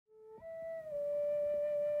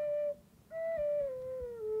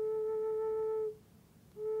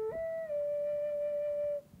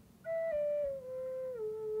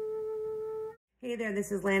Hey there,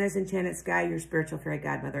 this is Lana's Enchanted Sky, your spiritual fairy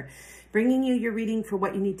godmother, bringing you your reading for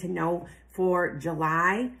what you need to know for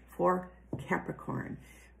July for Capricorn.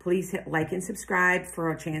 Please hit like and subscribe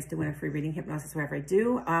for a chance to win a free reading, hypnosis, whatever I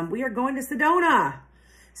do. We are going to Sedona.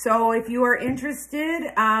 So if you are interested,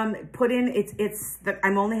 put in,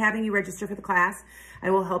 I'm only having you register for the class. I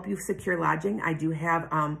will help you secure lodging. I do have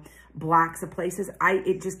blocks of places.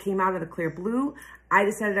 It just came out of the clear blue. I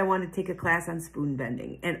decided I wanted to take a class on spoon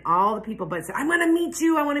bending, and all the people but said, I'm going to meet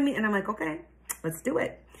you. I want to meet. And I'm like, okay, let's do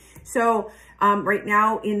it. So right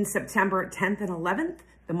now in September 10th and 11th,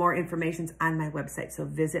 the more information's on my website. So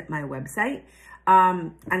visit my website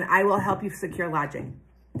and I will help you secure lodging.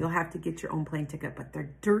 You'll have to get your own plane ticket, but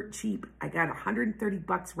they're dirt cheap. I got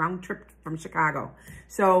 $130 round trip from Chicago.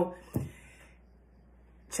 So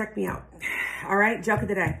check me out. All right, joke of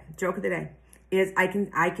the day. Joke of the day is I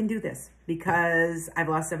can do this because I've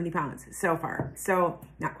lost 70 pounds so far. So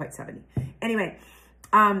not quite 70. Anyway,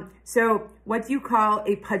 so what do you call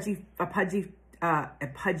a pudgy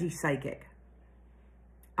psychic?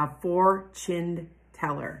 A four-chinned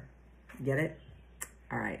teller. Get it?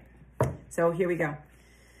 All right. So here we go.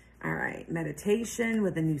 All right, meditation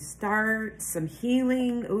with a new start, some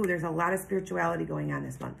healing. Ooh, there's a lot of spirituality going on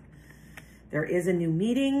this month. There is a new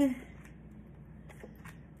meeting.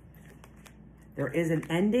 There is an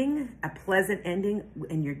ending, a pleasant ending,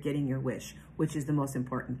 and you're getting your wish, which is the most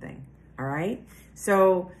important thing. All right?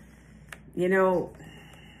 So, you know,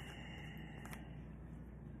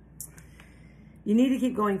 you need to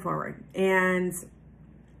keep going forward. And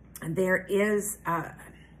there is...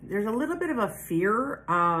 there's a little bit of a fear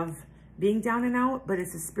of being down and out, but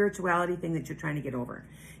it's a spirituality thing that you're trying to get over.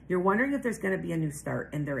 You're wondering if there's going to be a new start,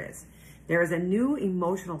 and there is. There is a new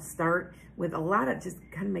emotional start with a lot of just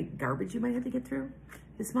kind of like garbage you might have to get through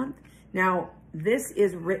this month. Now, this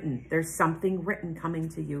is written. There's something written coming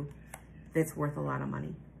to you that's worth a lot of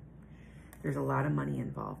money. There's a lot of money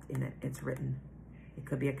involved in it. It's written. It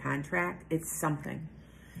could be a contract. It's something.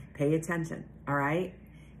 Pay attention, all right?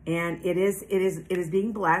 And it is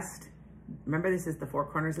being blessed. Remember, this is the four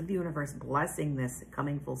corners of the universe blessing this,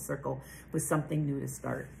 coming full circle with something new to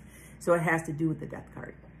start. So it has to do with the death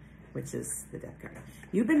card, which is the death card.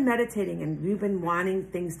 You've been meditating and you've been wanting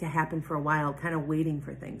things to happen for a while, kind of waiting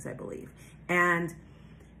for things, I believe. And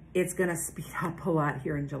it's going to speed up a lot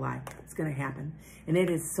here in July. It's going to happen. And it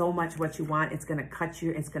is so much what you want. It's going to cut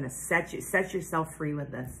you. It's going to set yourself free with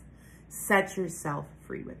this. Set yourself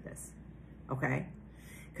free with this. Okay?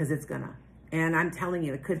 Because it's gonna. And I'm telling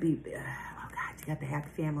you, it could be, oh God, you got the happy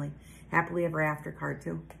family, happily ever after card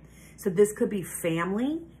too. So this could be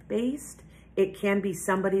family based. It can be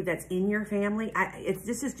somebody that's in your family.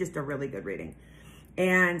 This is just a really good reading.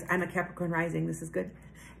 And I'm a Capricorn rising. This is good.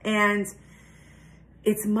 And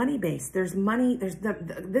it's money based. There's money.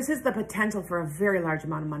 This is the potential for a very large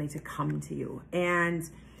amount of money to come to you. And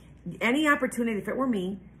any opportunity, if it were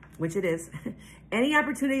me, which it is, any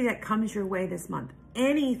opportunity that comes your way this month,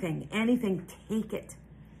 anything, take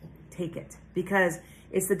it, because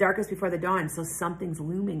it's the darkest before the dawn. So something's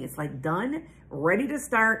looming. It's like done, ready to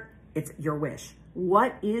start. It's your wish.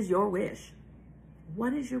 What is your wish?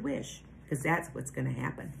 What is your wish? Because that's what's going to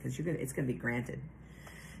happen, because it's going to be granted.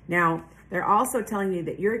 Now, they're also telling you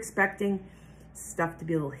that you're expecting stuff to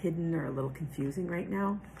be a little hidden or a little confusing right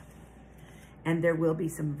now. And there will be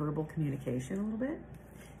some verbal communication a little bit.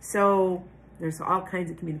 So there's all kinds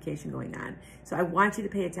of communication going on. So I want you to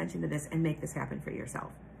pay attention to this and make this happen for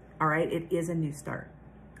yourself. All right? It is a new start.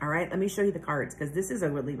 All right? Let me show you the cards, because this is a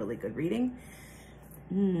really, really good reading.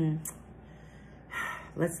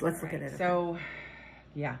 Let's look at it. So,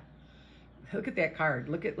 yeah. Look at that card.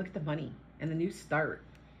 Look at the money and the new start.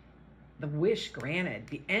 The wish granted.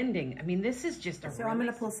 The ending. I mean, this is just a So I'm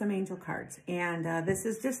going to pull some angel cards. And this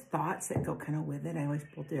is just thoughts that go kind of with it. I always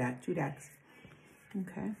pull two decks.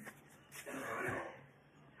 Okay.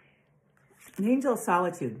 An angel of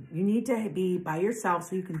solitude. You need to be by yourself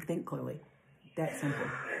so you can think clearly. That simple.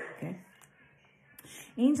 Okay.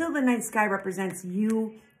 Angel of the night sky represents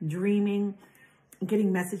you dreaming,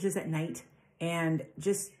 getting messages at night, and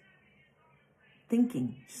just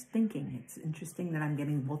thinking. It's interesting that I'm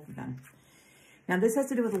getting both of them. Now, this has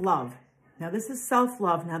to do with love. Now, this is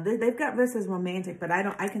self-love. Now, they've got this as romantic, but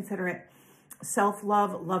I consider it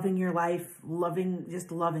self-love, loving your life,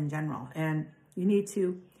 just love in general. And you need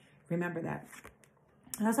to remember that.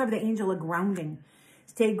 I also have the angel of grounding.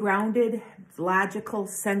 Stay grounded, logical,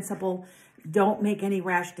 sensible. Don't make any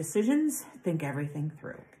rash decisions. Think everything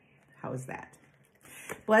through. How is that?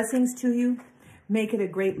 Blessings to you. Make it a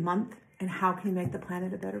great month. And how can you make the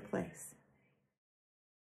planet a better place?